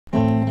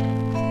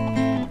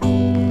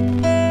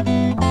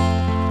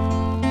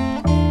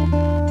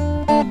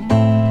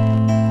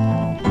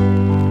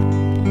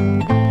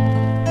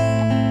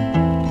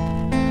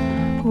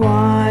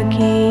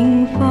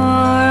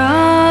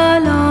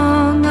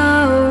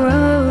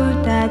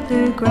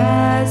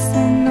grass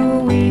and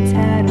the weeds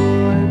had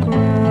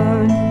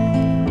o'ergrown.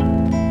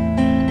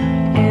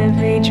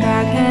 Every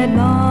track had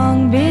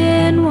long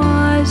been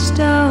washed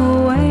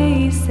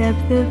away,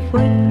 except the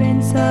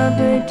footprints of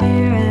a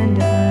deer and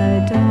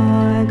a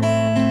dog.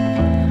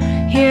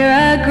 Here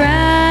a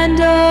grand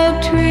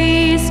oak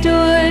tree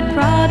stood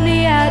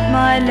proudly at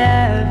my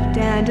left,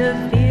 and a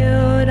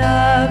field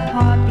of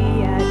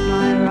poppy at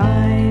my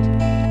right.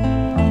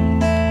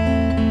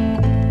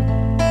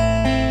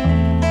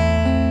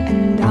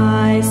 And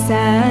I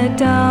sat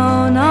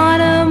down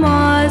on a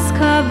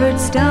moss-covered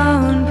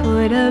stone,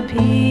 put a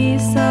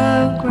piece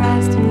of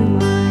grass through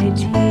my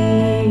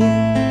teeth.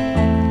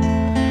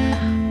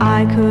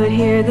 I could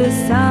hear the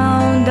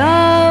sound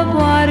of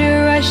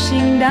water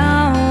rushing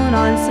down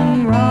on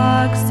some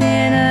rocks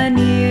in a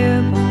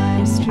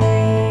nearby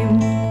stream.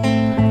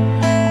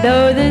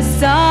 Though the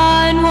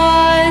sun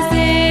was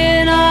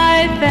in,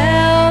 I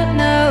felt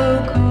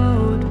no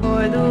cold,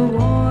 for the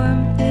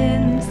warmth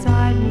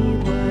inside me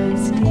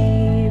was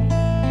deep.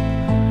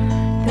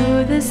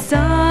 Though the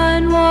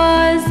sun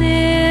was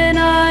in,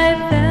 I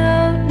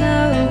felt no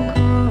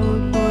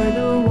cold, for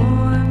the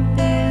warmth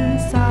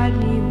inside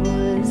me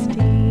was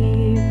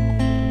deep.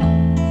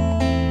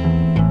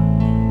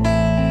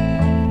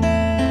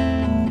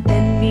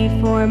 Then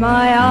before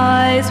my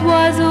eyes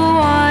was a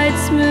wide,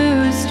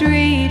 smooth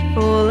street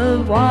full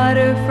of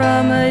water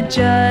from a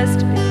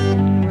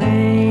just-been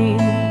rain.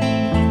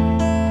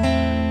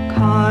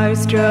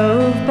 Cars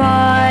drove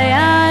by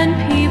and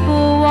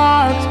people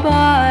walked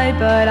by,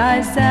 but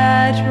I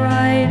sat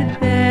right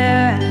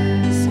there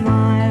and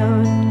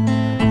smiled.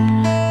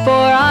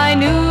 For I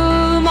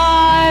knew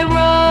my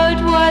road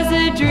was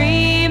a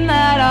dream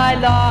that I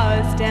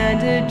lost,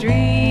 and a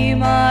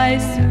dream I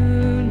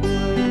soon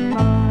would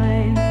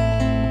find.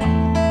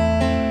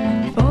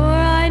 For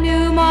I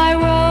knew my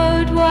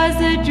road was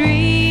a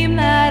dream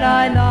that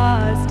I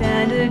lost,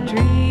 and a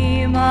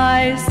dream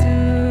I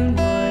soon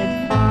would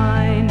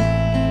find.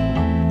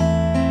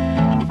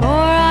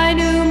 For I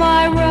knew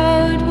my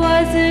road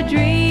was a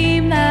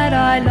dream that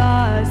I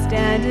lost,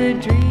 and a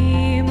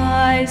dream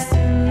I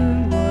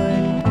soon would find.